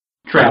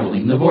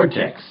Traveling the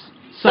Vortex.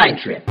 Side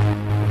Trip.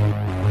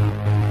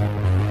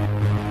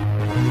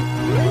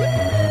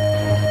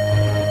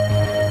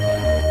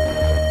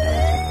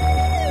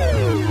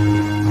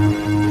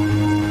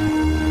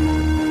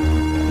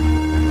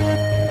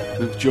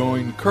 We've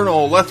joined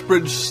Colonel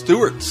Lethbridge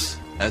Stewart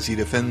as he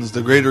defends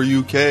the greater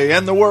UK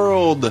and the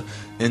world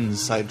in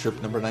Side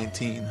Trip number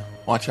 19.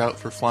 Watch out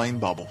for flying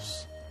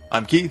baubles.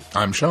 I'm Keith.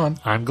 I'm Sean.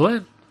 I'm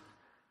Glenn.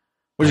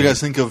 What did you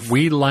guys think of...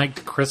 We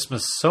liked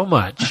Christmas so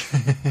much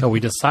that we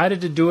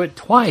decided to do it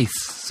twice.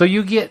 So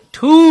you get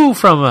two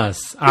from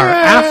us. Our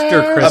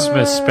after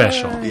Christmas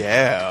special.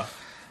 Yeah.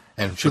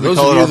 And Should for we those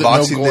call of it you our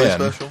that know Boxing Day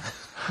Glenn, special?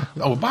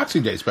 Oh,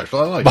 Boxing Day special.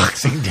 I like it.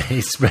 Boxing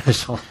Day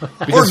special.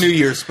 Or New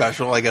Year's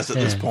special, I guess, at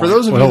this point. For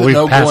those of you Well, that we've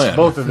know passed Glenn,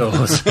 both of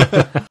those.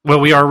 Well,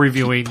 we are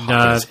reviewing...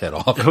 his head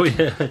off.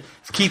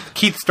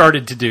 Keith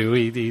started to do.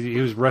 He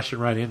was rushing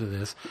right into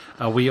this.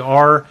 We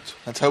are...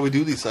 That's how we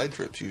do these side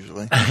trips,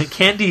 usually.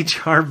 Candy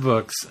Charm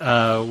Books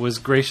was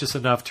gracious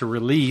enough to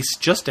release,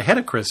 just ahead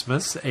of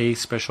Christmas, a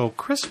special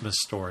Christmas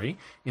story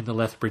in the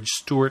Lethbridge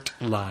Stewart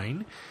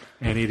line,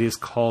 and it is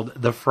called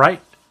The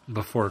Fright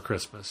Before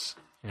Christmas.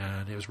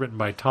 And it was written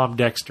by Tom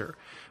Dexter,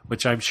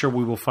 which I'm sure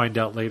we will find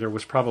out later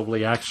was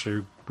probably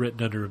actually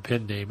written under a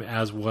pen name,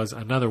 as was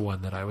another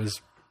one that I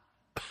was...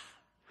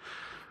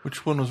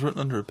 Which one was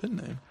written under a pen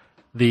name?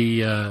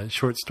 The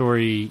short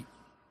story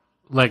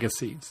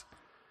Legacies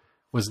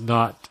was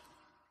not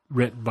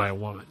written by a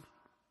woman.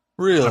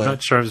 Really? I'm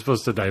not sure I'm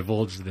supposed to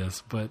divulge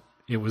this, but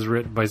it was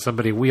written by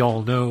somebody we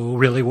all know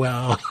really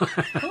well.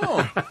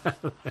 Oh.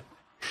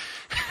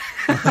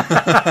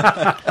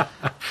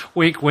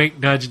 Wink, wink,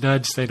 nudge,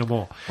 nudge, say no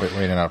more. Wait,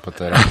 and I'll put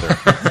that out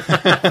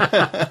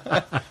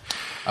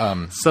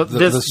there. So The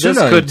this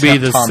pseudonym could be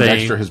the Tom same.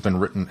 Dexter has been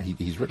written.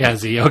 He's written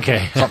Has he?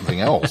 Okay. something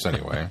else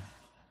anyway.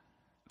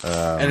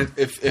 And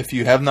if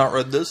you have not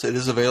read this, it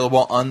is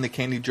available on the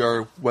Candy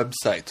Jar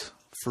website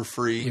for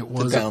free It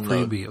was to a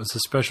download. freebie. It was a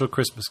special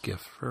Christmas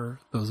gift for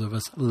those of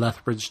us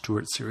Lethbridge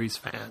Stewart series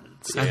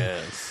fans. And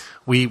Yes.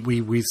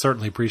 we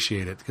certainly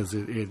appreciate it because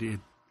it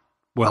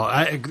well,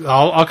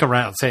 I'll come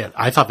around and say it.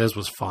 I thought this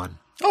was fun.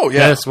 Oh,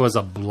 yeah. This was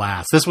a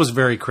blast. This was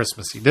very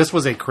Christmassy. This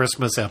was a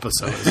Christmas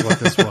episode is what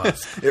this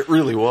was. It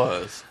really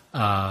was.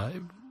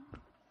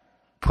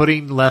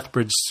 Putting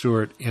Lethbridge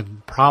Stewart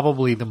in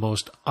probably the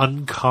most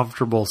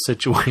uncomfortable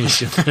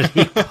situation that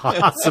he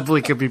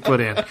possibly could be put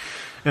in.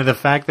 And the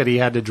fact that he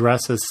had to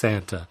dress as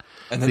Santa.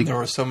 And then there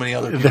were so many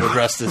other people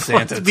dressed as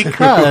Santa, too.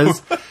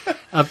 Because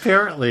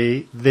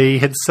apparently they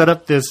had set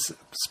up this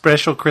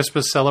special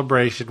Christmas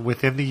celebration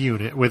within the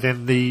unit,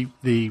 within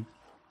the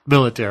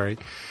military.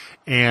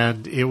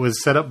 And it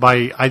was set up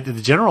by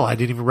the general. I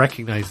didn't even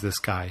recognize this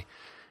guy.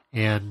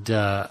 And,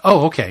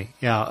 okay.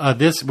 Yeah.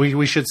 This,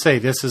 we should say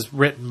this is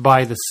written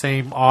by the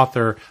same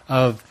author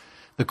of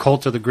The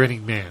Cult of the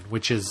Grinning Man,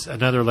 which is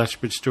another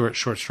Lethbridge Stewart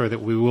short story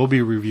that we will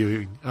be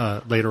reviewing,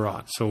 later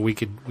on. So we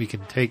can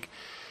take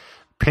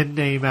pen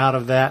name out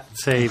of that and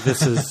say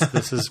this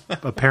is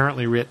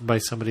apparently written by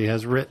somebody who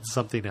has written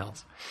something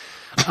else.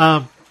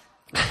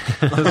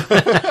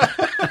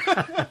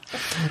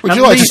 Would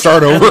you like to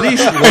start over? At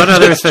least one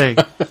other thing.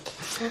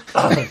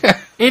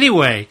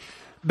 Anyway,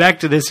 back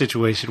to this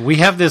situation. We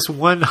have this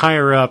one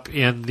higher up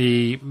in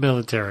the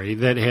military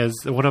that has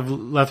one of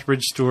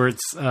Lethbridge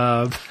Stewart's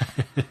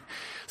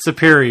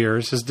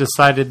superiors has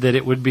decided that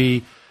it would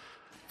be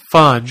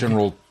fun.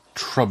 General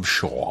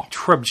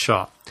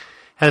Trubshaw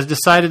Has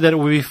decided that it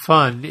would be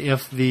fun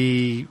if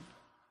the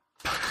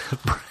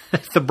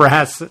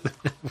brass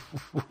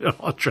would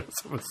all dress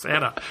up as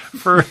Santa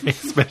for a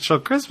special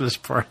Christmas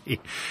party.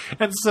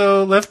 And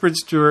so Lethbridge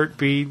Stewart,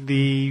 being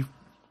the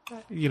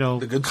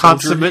good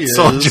consummate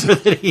soldier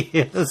that he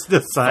is,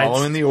 decides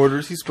Following the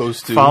orders he's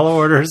supposed to. follow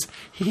orders.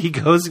 He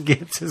goes and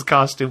gets his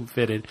costume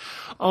fitted,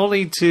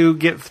 only to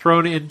get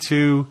thrown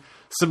into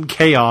some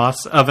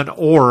chaos of an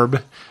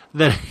orb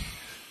that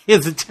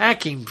is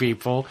attacking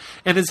people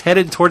and is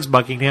headed towards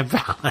Buckingham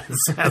Palace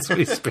as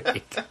we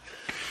speak.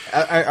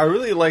 I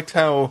really liked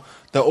how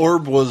the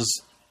orb was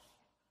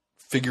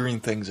figuring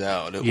things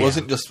out. It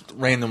wasn't just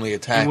randomly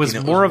attacking. It was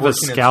more of a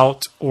working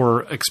scout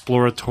or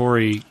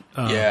exploratory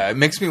it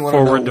makes me want to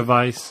forward know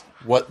device.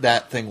 what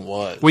that thing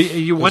was.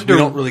 You 'Cause wonder. we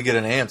don't really get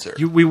an answer.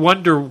 We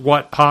wonder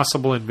what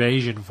possible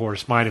invasion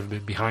force might have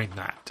been behind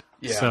that.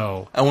 Yeah.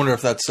 So I wonder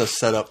if that's a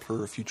setup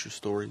for future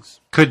stories.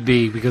 could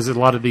be, because a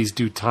lot of these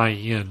do tie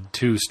in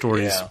to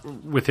stories Yeah.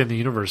 within the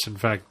universe. In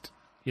fact,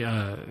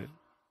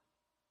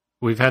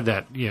 we've had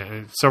that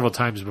several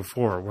times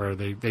before where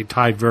they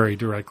tie very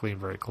directly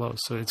and very close.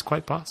 So it's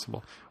quite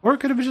possible. Or it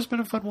could have just been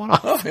a fun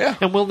one-off. Oh, yeah.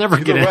 And we'll never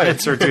get an right.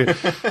 answer to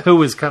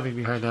who is coming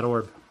behind that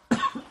orb.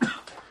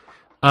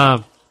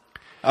 And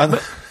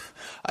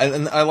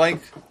I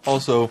like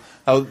also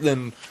how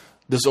then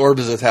this orb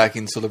is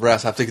attacking, so the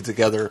brass have to get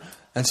together,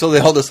 and so they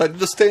all decide to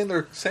just stay in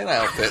their Santa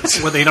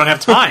outfits. Well, they don't have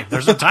time.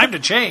 There's no time to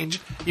change.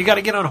 You got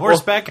to get on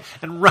horseback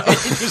and ride in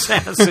your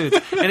Santa suits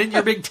and in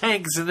your big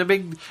tanks and the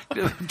big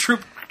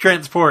troop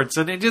transports,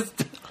 and it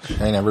just...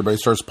 And everybody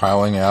starts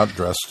piling out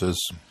dressed as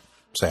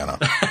Santa.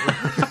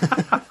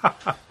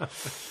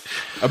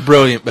 a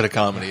brilliant bit of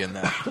comedy in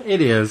that.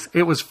 It is.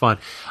 It was fun.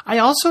 I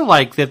also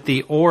like that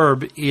the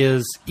orb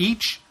is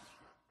each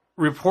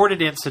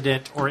reported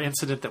incident or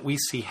incident that we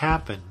see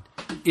happen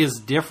is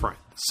different.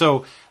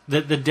 So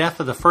the death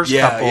of the first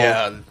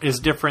couple is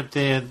different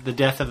than the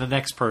death of the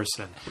next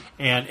person.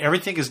 And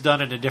everything is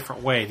done in a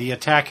different way. The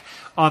attack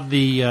on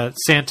the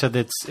Santa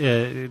that's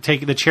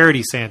taking the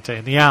charity Santa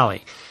in the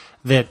alley,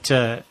 that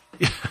the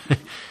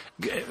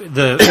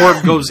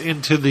orb goes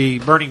into the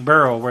burning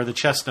barrel where the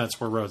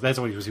chestnuts were roasted. That's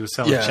what he was. He was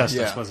selling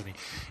chestnuts, wasn't he?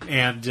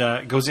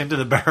 And goes into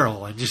the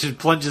barrel and just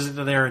plunges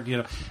into there,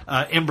 and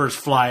embers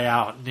fly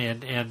out,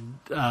 and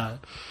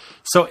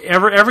so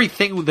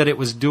everything that it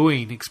was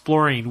doing,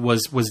 exploring,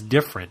 was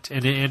different,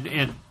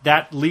 and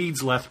that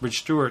leads Lethbridge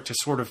Stewart to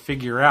sort of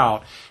figure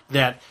out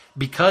that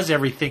because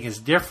everything is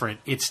different,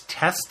 it's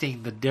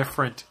testing the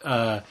different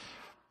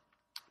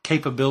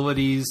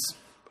capabilities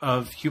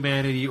of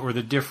humanity or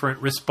the different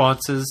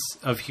responses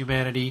of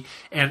humanity,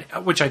 and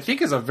which I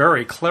think is a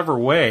very clever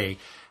way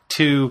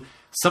to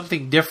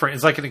something different.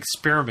 It's like an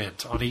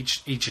experiment on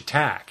each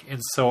attack,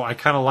 and so I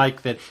kind of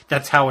like that.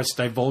 That's how it's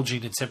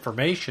divulging its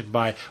information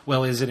by,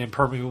 well, is it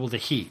impermeable to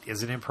heat?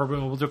 Is it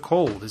impermeable to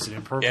cold? Is it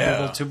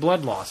impermeable to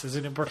blood loss? Is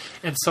it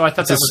and so I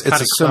thought that was kind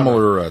of it's a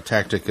similar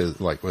tactic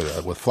like with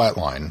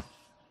Flatline.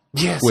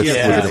 Yes, with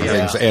different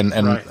things, and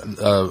right.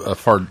 A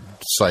far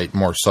sight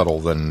more subtle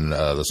than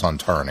the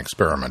Sontaran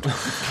experiment.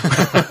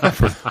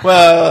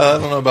 Well, I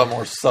don't know about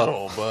more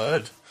subtle,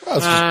 but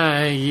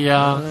I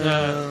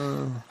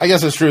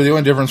guess that's true. The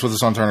only difference with the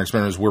Sontaran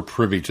experiment is we're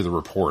privy to the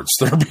reports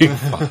that are being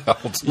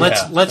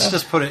filed. Let's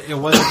just put it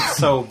wasn't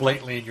so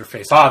blatantly in your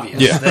face obvious.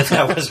 Yeah.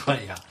 that was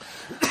what.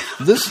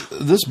 This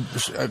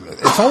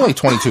it's only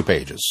 22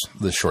 pages.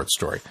 This short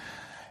story.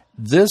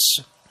 This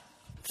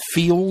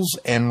feels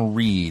and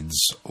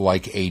reads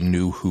like a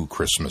New Who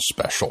Christmas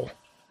special.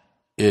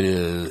 It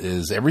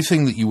is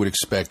everything that you would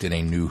expect in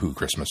a New Who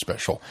Christmas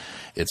special.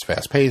 It's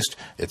fast-paced,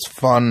 it's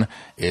fun,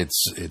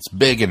 it's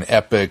big and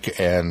epic,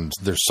 and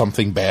there's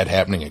something bad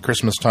happening at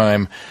Christmas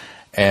time,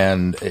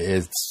 and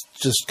it's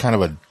just kind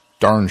of a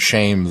darn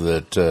shame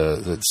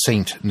that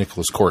Saint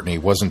Nicholas Courtney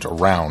wasn't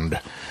around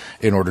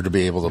in order to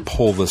be able to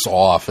pull this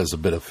off as a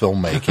bit of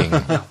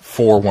filmmaking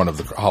for one of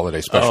the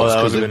holiday specials,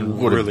 because it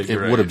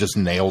would have just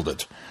nailed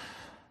it.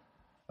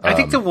 I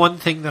think the one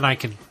thing that I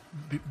can,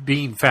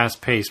 being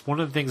fast-paced, one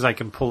of the things I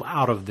can pull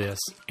out of this,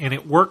 and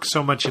it works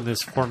so much in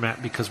this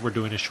format because we're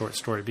doing a short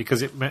story,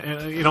 because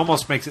it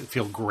almost makes it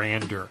feel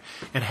grander.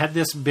 And had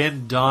this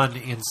been done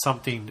in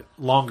something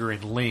longer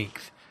in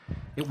length,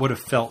 it would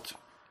have felt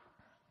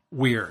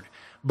weird.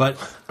 But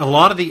a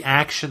lot of the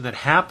action that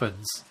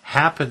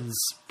happens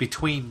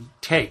between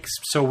takes.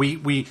 So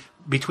we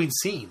between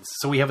scenes.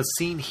 So we have a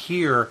scene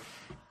here,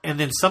 and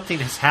then something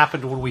has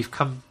happened when we've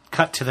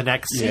cut to the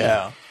next scene.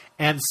 Yeah.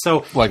 And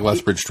so, like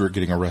Lethbridge Stewart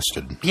getting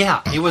arrested.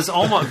 Yeah, it was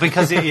almost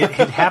because it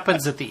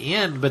happens at the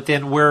end, but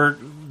then where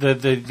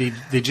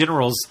the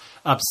general's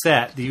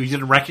upset, you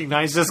didn't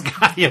recognize this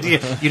guy, you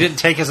didn't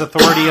take his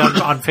authority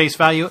on face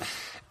value,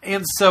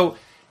 and so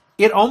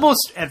it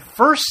almost at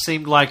first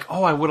seemed like,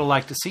 oh, I would have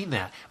liked to seen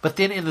that, but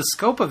then in the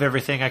scope of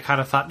everything, I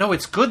kind of thought, no,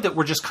 it's good that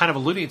we're just kind of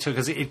alluding to it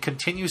because it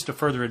continues to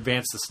further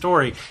advance the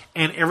story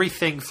and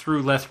everything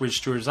through Lethbridge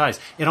Stewart's eyes.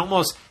 It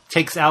almost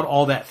takes out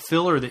all that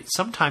filler that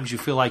sometimes you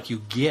feel like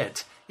you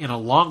get in a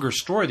longer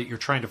story that you're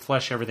trying to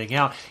flesh everything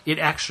out. It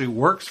actually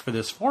works for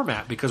this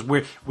format because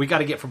we got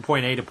to get from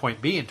point A to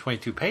point B in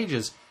 22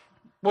 pages.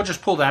 We'll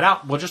just pull that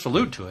out. We'll just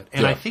allude to it,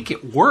 and I think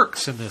it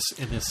works in this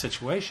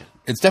situation.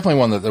 It's definitely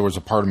one that there was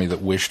a part of me that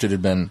wished it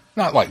had been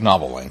not like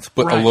novel length,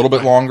 but a little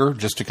bit longer,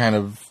 just to kind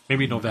of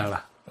maybe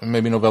novella,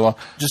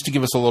 just to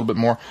give us a little bit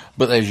more.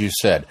 But as you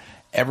said,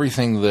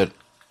 everything that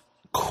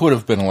could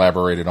have been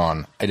elaborated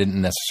on, I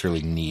didn't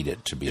necessarily need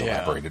it to be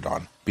elaborated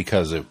on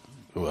because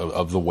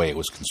of the way it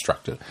was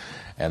constructed,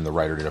 and the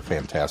writer did a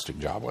fantastic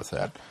job with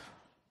that.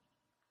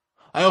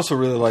 I also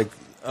really like,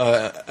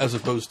 as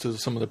opposed to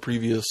some of the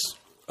previous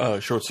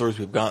short stories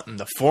we've gotten,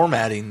 the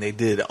formatting they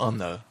did on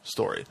the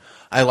story.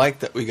 I like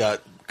that we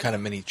got kind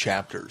of mini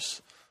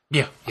chapters.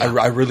 Yeah.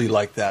 I really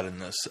like that in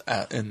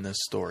this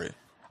story.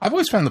 I've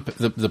always found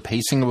the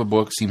pacing of a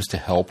book seems to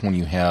help when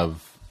you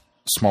have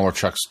smaller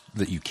chunks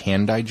that you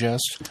can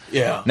digest.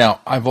 Yeah.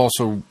 Now, I've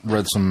also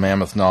read some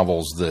mammoth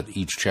novels that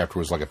each chapter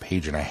was like a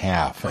page and a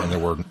half, and there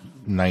were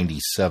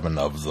 97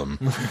 of them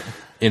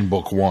in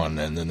book one,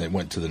 and then they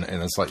went to and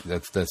it's like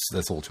that's a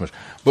little too much.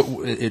 But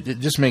it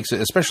just makes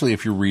it, especially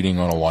if you're reading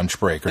on a lunch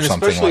break or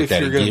something like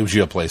that, it gives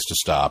you a place to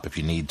stop if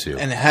you need to.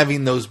 And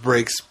having those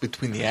breaks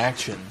between the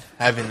action,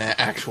 having the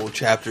actual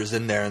chapters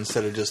in there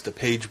instead of just a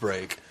page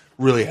break,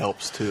 really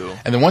helps too.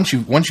 And then once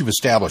you've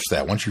established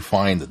that, once you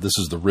find that this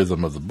is the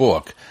rhythm of the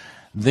book,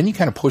 then you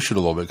kind of push it a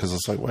little bit because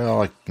it's like,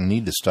 well, I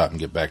need to stop and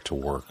get back to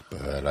work,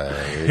 but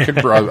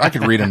I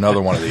could read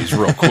another one of these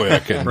real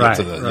quick and get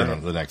to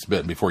the next bit,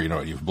 and before you know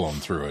it, you've blown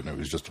through it, and it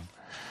was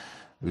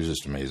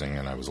just amazing.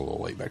 And I was a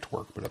little late back to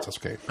work, but that's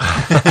okay.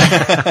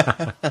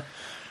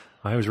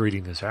 I was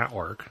reading this at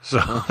work,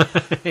 so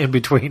in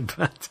between.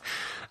 But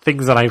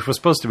things that I was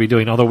supposed to be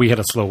doing. Although we had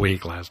a slow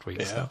week last week.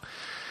 Yeah.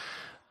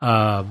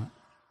 So.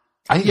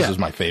 I think this is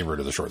my favorite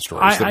of the short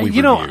stories that we've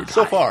reviewed.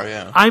 So far,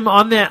 yeah. I'm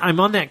on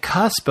that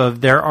cusp of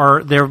there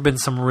have been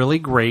some really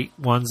great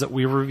ones that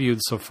we've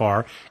reviewed so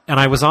far, and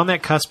I was on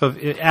that cusp of,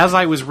 as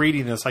I was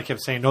reading this, I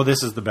kept saying, no,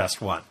 this is the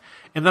best one.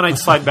 And then I'd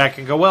slide back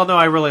and go, well, no,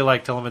 I really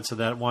liked elements of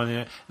that one.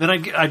 And then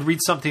I'd read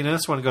something in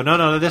this one and go,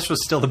 no, this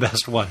was still the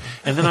best one.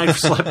 And then I'd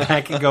slip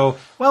back and go,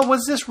 well,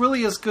 was this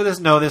really as good as?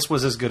 No, this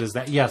was as good as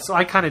that. Yeah, so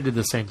I kind of did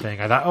the same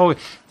thing. I thought, oh,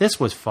 this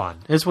was fun.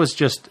 This was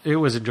it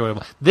was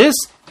enjoyable. This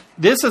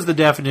is the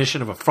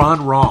definition of a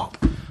fun romp.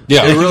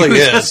 Yeah, it really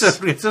is.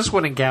 This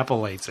one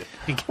encapsulates it.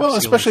 Well,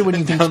 especially when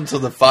you can Down to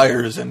the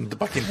fires in the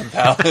Buckingham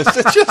Palace.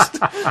 It's just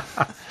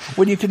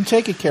when you can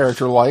take a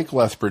character like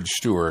Lethbridge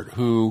Stewart,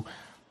 who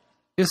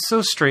is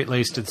so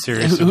straight-laced and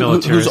serious and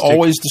militaristic. Who's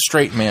always the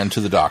straight man to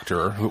the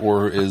doctor,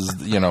 or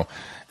is,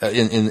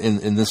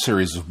 in this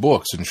series of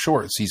books and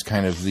shorts, he's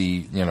kind of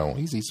the,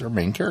 he's our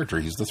main character.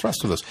 He's the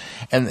thrust of this.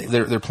 And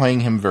they're playing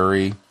him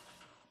very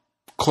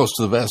close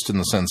to the vest in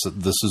the sense that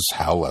this is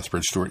how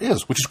Lethbridge Stewart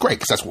is, which is great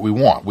because that's what we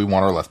want. We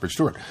want our Lethbridge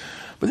Stewart.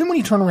 But then when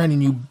you turn around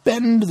and you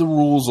bend the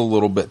rules a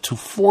little bit to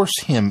force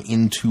him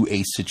into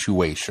a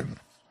situation,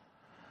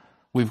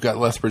 we've got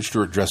Lethbridge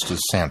Stewart dressed as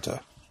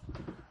Santa,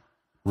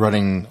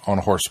 running on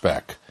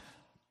horseback,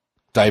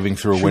 diving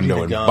through a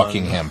window in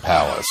Buckingham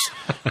Palace,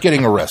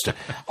 getting arrested.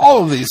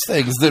 All of these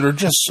things that are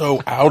just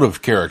so out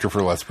of character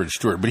for Lethbridge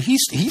Stewart, but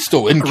he's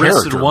still in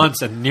arrested character.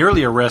 Once and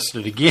nearly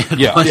arrested again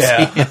once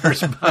he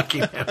enters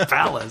Buckingham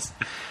Palace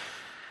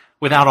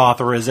without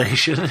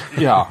authorization.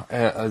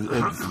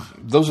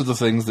 Those are the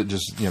things that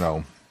just,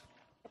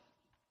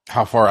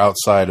 how far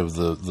outside of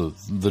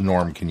the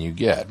norm can you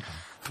get?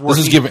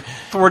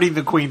 Thwarting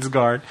the Queen's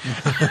Guard.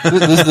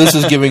 This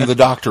is giving the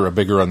Doctor a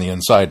bigger on the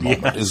inside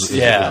moment. Yes.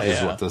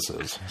 Is what this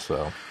is.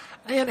 So,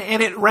 and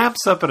it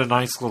wraps up at a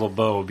nice little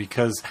bow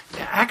because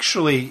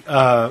actually,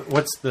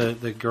 what's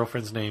the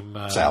girlfriend's name?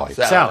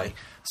 Sally.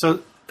 So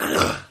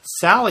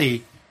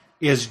Sally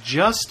is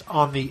just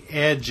on the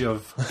edge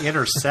of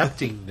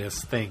intercepting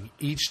this thing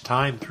each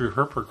time through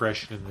her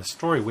progression in the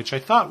story, which I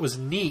thought was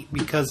neat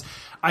because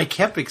I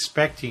kept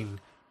expecting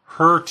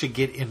her to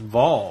get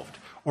involved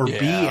or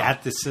be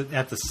at the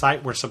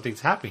site where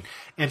something's happening.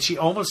 And she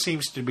almost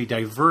seems to be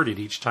diverted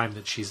each time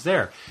that she's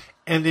there.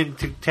 And then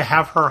to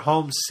have her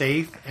home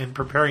safe and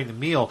preparing the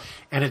meal.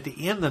 And at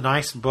the end, the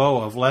nice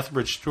bow of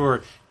Lethbridge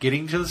Stewart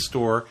getting to the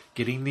store,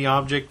 getting the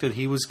object that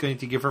he was going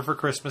to give her for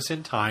Christmas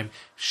in time,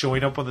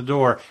 showing up on the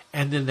door.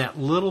 And then that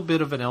little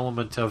bit of an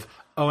element of,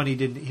 and he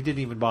didn't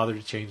even bother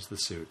to change the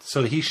suit.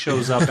 So he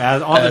shows up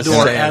on the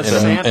door as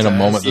Santa. In a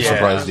moment that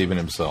surprised even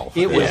himself.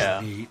 It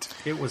was neat.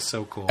 It was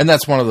so cool. And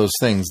that's one of those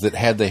things that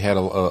had they had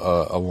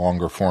a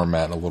longer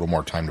format and a little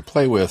more time to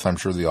play with, I'm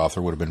sure the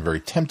author would have been very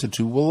tempted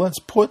to, let's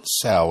put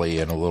Sally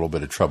in a little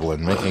bit of trouble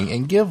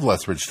and give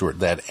Lethbridge Stewart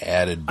that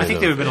added bit I think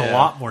they would have been a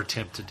lot more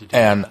tempted to do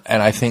and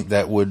I think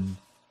that would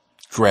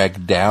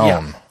drag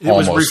down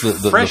almost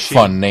the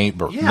fun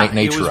nature of it.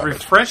 It was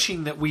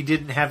refreshing that we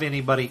didn't have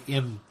anybody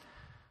in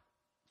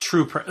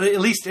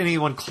at least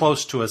anyone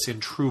close to us in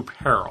true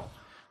peril.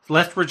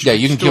 Lethbridge. Yeah,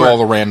 you can kill all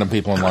the random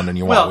people in London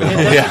you want.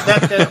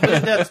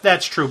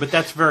 That's true, but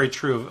that's very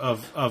true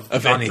of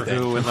Doctor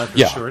Who and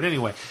Lethbridge Stewart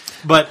anyway.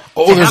 But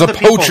there's a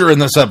poacher in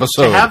this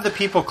episode. To have the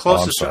people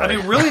closest to,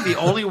 really the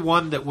only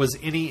one that was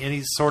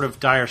any sort of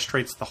dire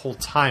straits the whole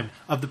time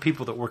of the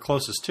people that we're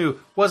closest to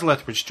was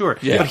Lethbridge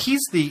Stewart. Yeah. But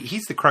he's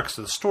the crux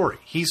of the story.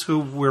 He's who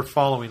we're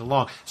following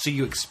along. So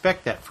you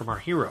expect that from our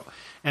hero.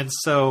 And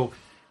so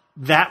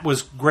that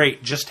was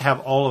great just to have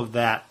all of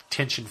that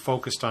tension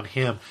focused on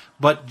him,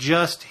 but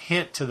just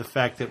hint to the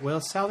fact that,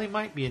 Sally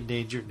might be in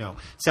danger. No.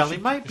 Sally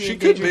might be in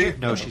danger here.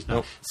 No, she's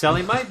not.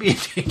 Sally might be in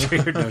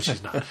danger here. No,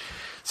 she's not.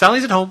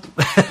 Sally's at home.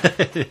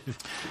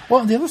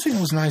 Well, the other thing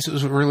that was nice, it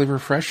was really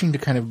refreshing to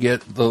kind of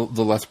get the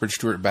Lethbridge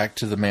Stewart back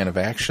to the man of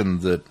action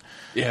that,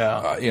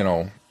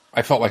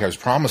 I felt like I was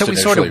promised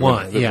initially sort of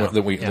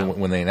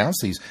when they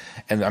announced these.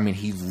 And,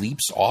 he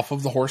leaps off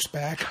of the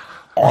horseback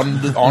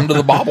onto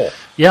the bobble.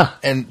 Yeah.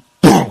 And,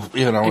 and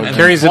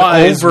carries it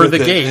over the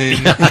gate.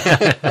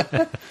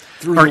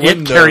 Or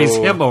it carries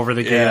him over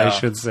the gate, I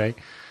should say.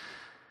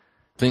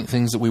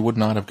 Things that we would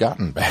not have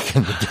gotten back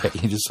in the day.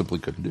 You just simply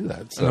couldn't do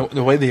that. So.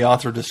 The way the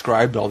author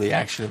described all the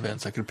action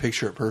events, I could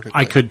picture it perfectly.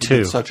 I could too.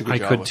 He did such a good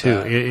job with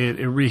that.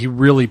 He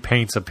really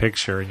paints a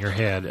picture in your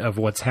head of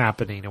what's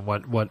happening and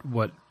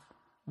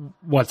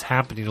what's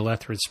happening to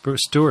Lethbridge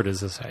Stewart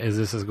as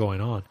this is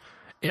going on.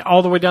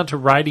 All the way down to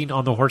riding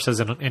on the horses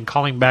and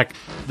calling back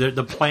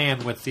the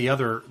plan with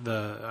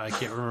I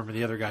can't remember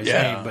the other guy's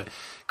name, but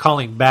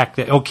calling back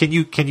that,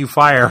 can you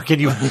fire? Can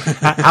you,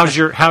 how's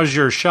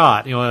your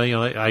shot?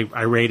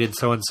 I rated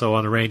so and so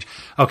on the range.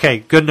 Okay,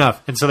 good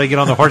enough. And so they get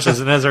on the horses,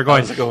 and as they're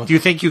going, do you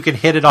think you can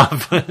hit it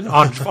off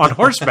on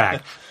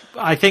horseback?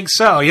 I think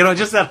so.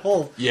 Just that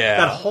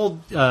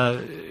whole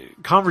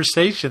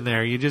conversation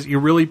there. You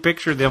really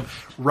picture them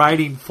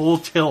riding full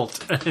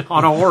tilt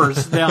on a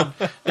horse down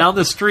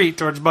the street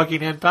towards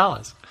Buckingham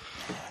Palace.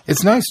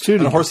 It's nice too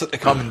And to a horse that they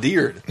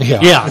commandeered.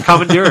 Yeah,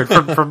 commandeered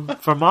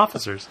from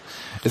officers.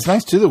 It's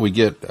nice too that we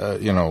get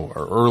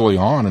early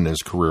on in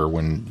his career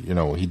when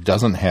he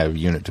doesn't have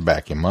unit to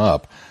back him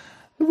up.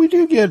 We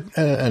do get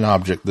an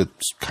object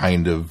that's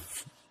kind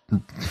of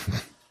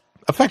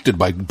affected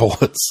by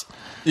bullets.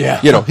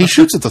 Yeah. He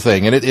shoots at the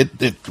thing and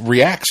it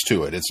reacts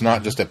to it. It's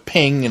not just a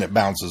ping and it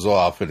bounces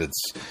off, and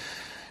it's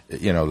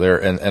there.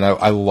 And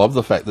I love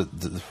the fact that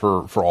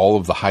for all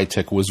of the high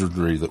tech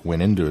wizardry that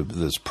went into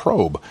this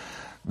probe,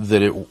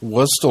 that it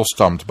was still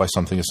stumped by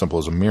something as simple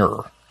as a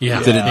mirror. Yeah.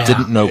 That it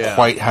didn't know Yeah.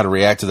 quite how to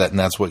react to that, and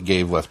that's what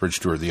gave Lethbridge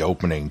Stewart the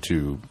opening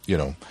to,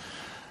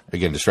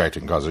 again, distract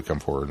it and cause it to come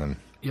forward and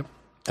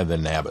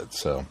then nab it.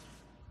 So,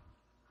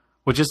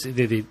 Well, just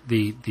the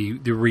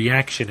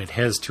reaction it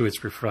has to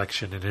its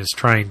reflection and is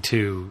trying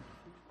to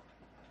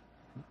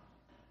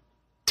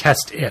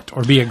test it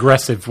or be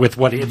aggressive with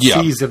what it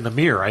sees in the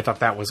mirror. I thought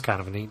that was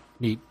kind of a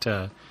neat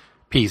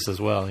piece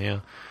as well. Yeah.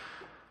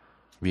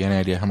 have you any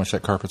idea how much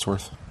that carpet's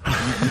worth?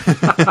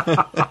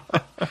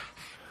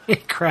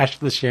 It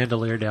crashed the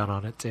chandelier down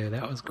on it too.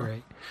 That was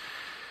great.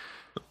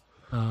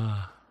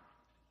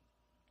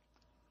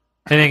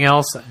 Anything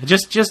else?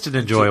 Just an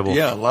enjoyable,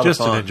 a lot of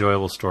fun. an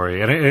enjoyable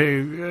story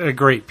and a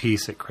great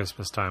piece at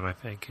Christmas time. I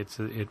think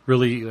it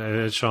really,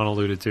 as Sean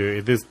alluded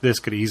to, this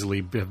could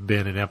easily have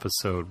been an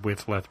episode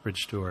with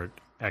Lethbridge Stewart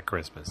at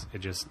Christmas.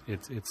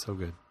 It's so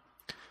good.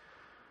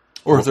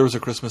 Or if there was a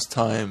Christmas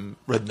time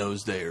Red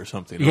Nose Day or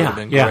something, it would have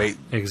been great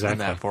exactly. in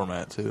that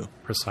format too.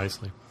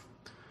 Precisely.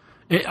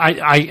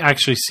 I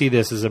actually see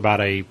this as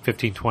about a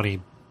 15-20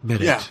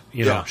 minute,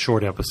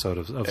 short episode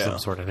of some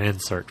sort, an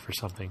insert for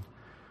something.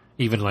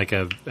 Even like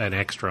an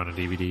extra on a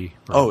DVD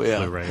or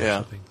Blu-ray or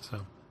something.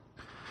 So,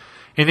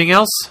 anything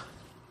else?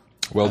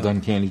 Well done,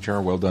 Candy Jar.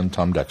 Well done,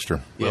 Tom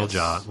Dexter. Well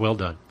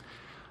done.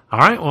 All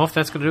right. Well, if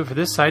that's going to do it for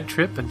this side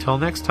trip, until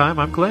next time,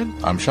 I'm Glenn.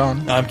 I'm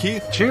Sean. I'm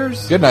Keith.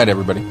 Cheers. Good night,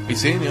 everybody. Be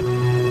seeing you.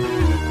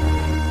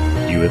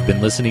 You have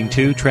been listening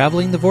to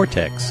Traveling the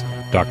Vortex.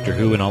 Doctor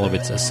Who and all of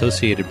its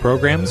associated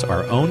programs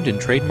are owned and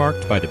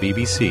trademarked by the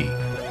BBC.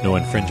 No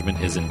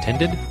infringement is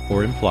intended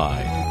or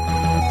implied.